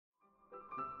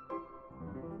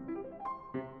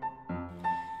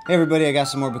Hey everybody, I got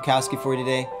some more Bukowski for you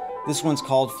today. This one's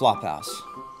called Flophouse.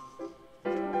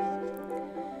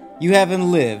 You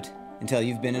haven't lived until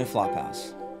you've been in a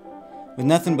flophouse. With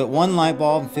nothing but one light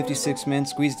bulb and 56 men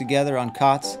squeezed together on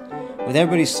cots, with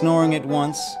everybody snoring at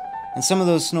once, and some of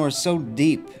those snores so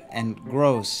deep and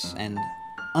gross and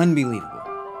unbelievable.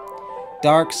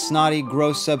 Dark, snotty,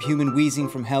 gross subhuman wheezing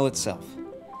from hell itself.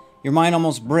 Your mind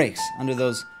almost breaks under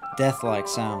those death-like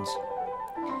sounds.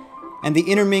 And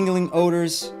the intermingling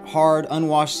odors, hard,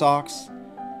 unwashed socks,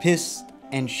 pissed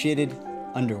and shitted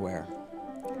underwear.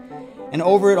 And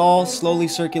over it all, slowly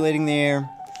circulating the air,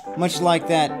 much like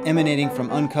that emanating from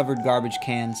uncovered garbage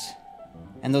cans.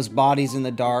 And those bodies in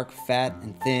the dark, fat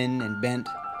and thin and bent,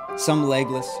 some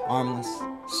legless, armless,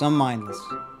 some mindless.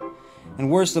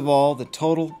 And worst of all, the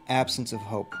total absence of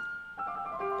hope.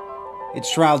 It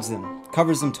shrouds them,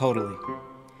 covers them totally.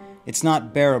 It's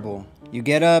not bearable. You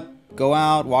get up, go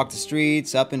out, walk the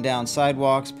streets, up and down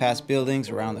sidewalks, past buildings,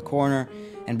 around the corner,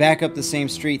 and back up the same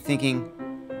street thinking,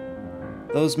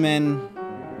 those men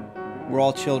were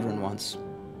all children once.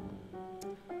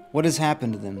 What has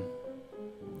happened to them?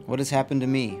 What has happened to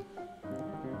me?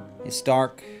 It's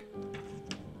dark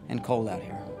and cold out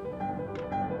here.